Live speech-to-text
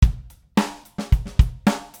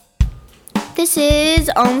This is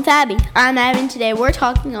On with Abby. I'm Abby, and today we're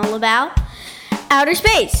talking all about outer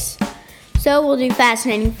space. So we'll do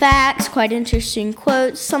fascinating facts, quite interesting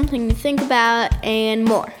quotes, something to think about, and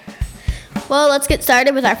more. Well, let's get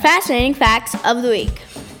started with our fascinating facts of the week.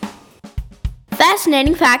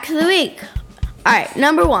 Fascinating facts of the week. Alright,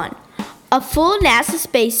 number 1. A full NASA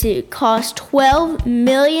spacesuit costs $12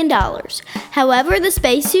 million. However, the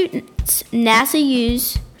spacesuits NASA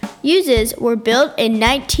uses were built in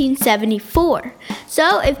 1974.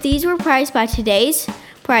 So if these were priced by today's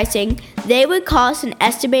pricing, they would cost an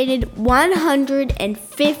estimated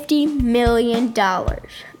 $150 million.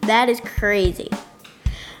 That is crazy.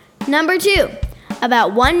 Number 2.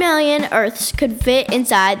 About 1 million Earths could fit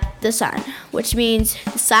inside the sun, which means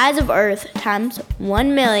the size of Earth times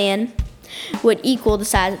 1 million would equal the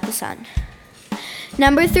size of the sun.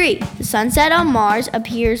 Number 3. The sunset on Mars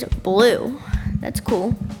appears blue. That's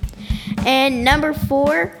cool. And number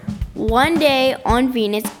 4. 1 day on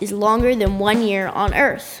Venus is longer than 1 year on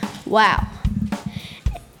Earth. Wow.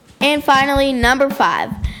 And finally, number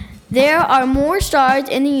 5. There are more stars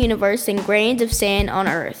in the universe than grains of sand on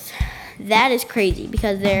Earth. That is crazy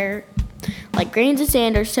because grains of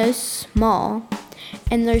sand are so small,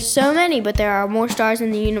 and there's so many, but there are more stars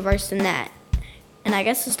in the universe than that. And I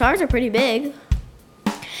guess the stars are pretty big.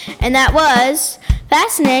 And that was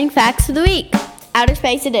Fascinating Facts of the Week, Outer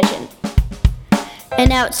Space Edition. And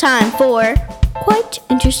now it's time for Quite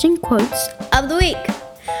Interesting Quotes of the Week.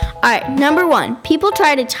 Alright, number 1. People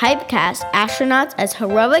try to typecast astronauts as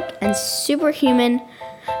heroic and superhuman.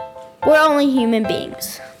 We're only human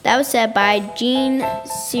beings. That was said by Gene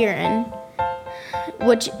Cernan,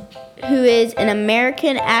 who is an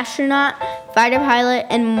American astronaut, fighter pilot,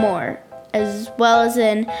 and more, as well as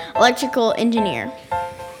an electrical engineer.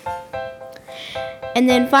 And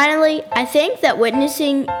then finally, I think that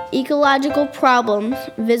witnessing ecological problems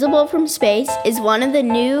visible from space is one of the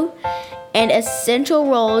new and essential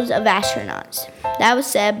roles of astronauts. That was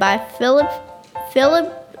said by Philip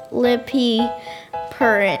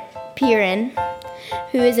Perrin,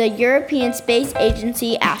 who is a European Space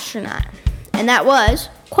Agency astronaut. And that was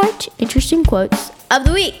Quite Interesting Quotes of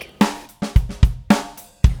the Week.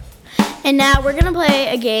 And now we're going to play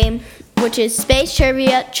a game which is Space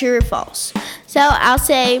Trivia, True or False. So I'll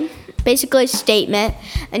say basically a statement,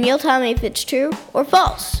 and you'll tell me if it's true or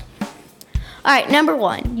false. Alright, number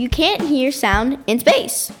 1. You can't hear sound in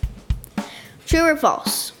space. True or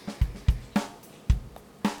false?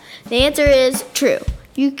 The answer is true.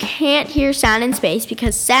 You can't hear sound in space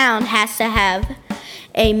because sound has to have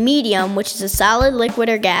a medium, which is a solid, liquid,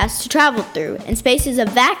 or gas, to travel through. And space is a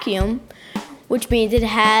vacuum, which means it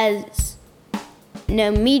has no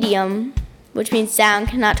medium, which means sound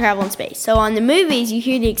cannot travel in space. So on the movies, you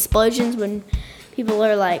hear the explosions when people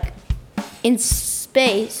are in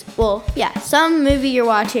space. Well, yeah, some movie you're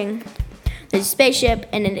watching, there's a spaceship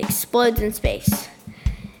and it explodes in space.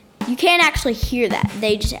 You can't actually hear that.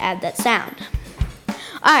 They just add that sound.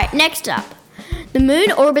 Alright, next up. The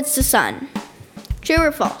moon orbits the sun. True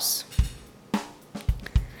or false?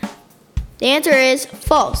 The answer is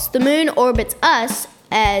false. The moon orbits us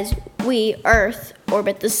as we, Earth,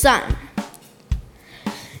 orbit the sun.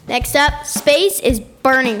 Next up, space is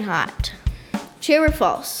burning hot. True or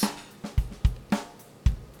false?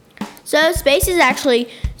 So space is actually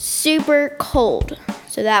super cold.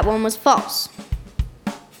 So that one was false.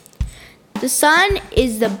 The sun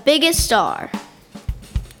is the biggest star.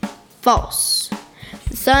 False.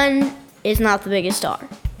 The sun is not the biggest star.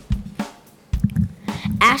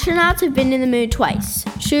 Astronauts have been to the moon twice.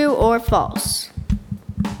 True or false?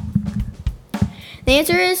 The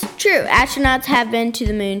answer is true. Astronauts have been to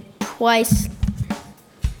the moon twice.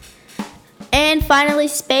 And finally,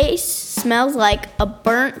 space smells like a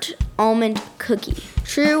burnt almond cookie.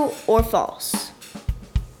 True or false?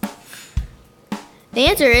 The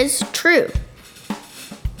answer is true.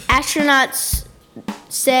 Astronauts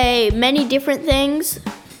say many different things.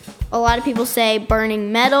 A lot of people say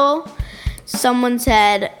burning metal. Someone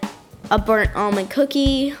said a burnt almond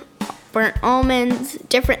cookie, burnt almonds,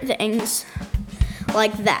 different things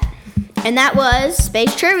like that. And that was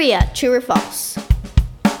Space Trivia, True or False.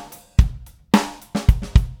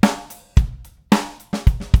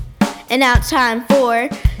 And now it's time for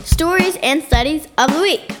Stories and Studies of the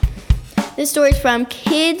Week. This story is from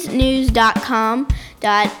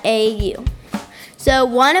kidsnews.com.au. So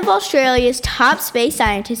one of Australia's top space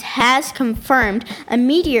scientists has confirmed a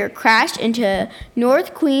meteor crashed into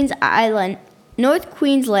North Queensland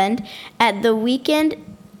at the weekend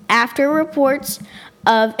after reports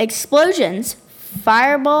of explosions,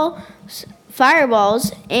 fireballs,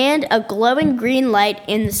 and a glowing green light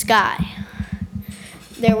in the sky.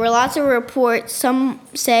 there were lots of reports. Some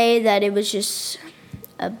say that it was just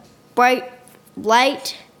a bright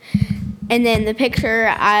light, and then the picture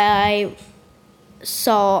I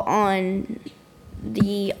saw on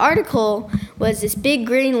the article was this big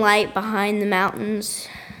green light behind the mountains,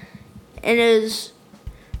 and it was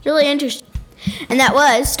really interesting. And that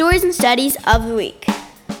was Stories and Studies of the Week.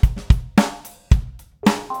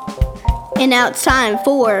 And now it's time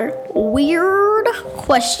for Weird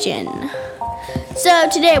Question. So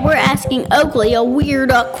today we're asking Oakley a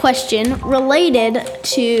weird question related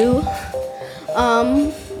to,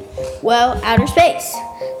 outer space.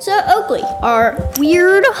 So Oakley, our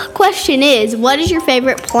weird question is, what is your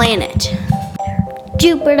favorite planet?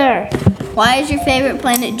 Jupiter. Why is your favorite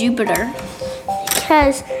planet Jupiter?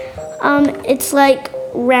 Because it's like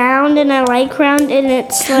round, and I like round, and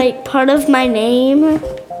it's like part of my name.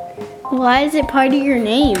 Why is it part of your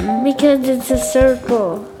name? Because it's a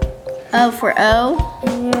circle. Oh, for O?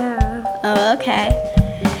 Yeah. Oh, okay.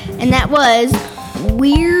 And that was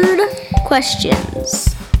Weird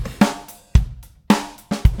Questions.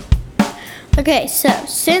 Okay, so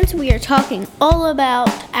since we are talking all about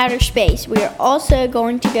outer space, we are also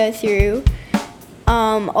going to go through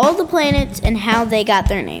all the planets and how they got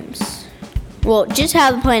their names. Well, just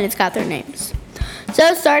how the planets got their names.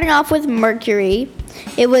 So starting off with Mercury,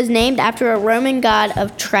 it was named after a Roman god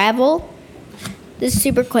of travel. This is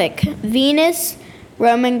super quick. Venus,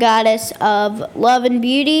 Roman goddess of love and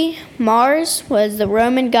beauty. Mars was the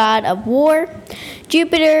Roman god of war.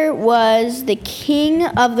 Jupiter was the king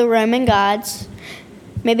of the Roman gods,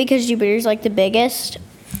 maybe because Jupiter's like the biggest.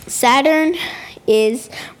 Saturn is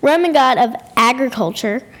Roman god of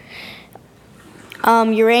agriculture.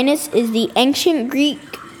 Uranus is the ancient Greek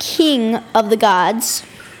king of the gods.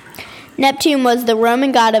 Neptune was the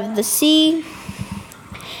Roman god of the sea.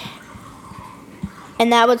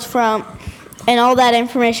 And all that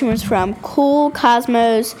information was from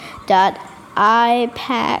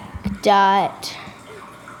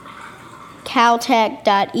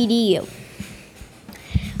coolcosmos.ipac.caltech.edu.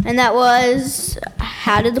 And that was,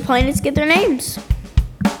 how did the planets get their names?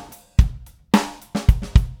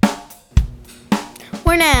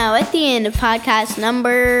 We're now at the end of podcast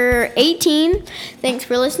number 18. Thanks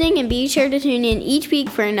for listening, and be sure to tune in each week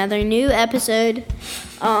for another new episode.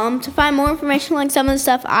 To find more information like some of the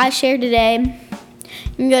stuff I shared today,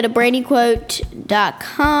 you can go to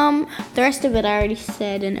bradyquote.com. The rest of it I already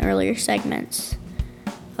said in earlier segments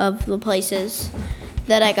of the places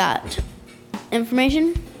that I got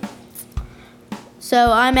information.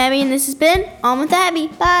 So I'm Abby, and this has been On with Abby.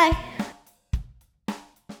 Bye.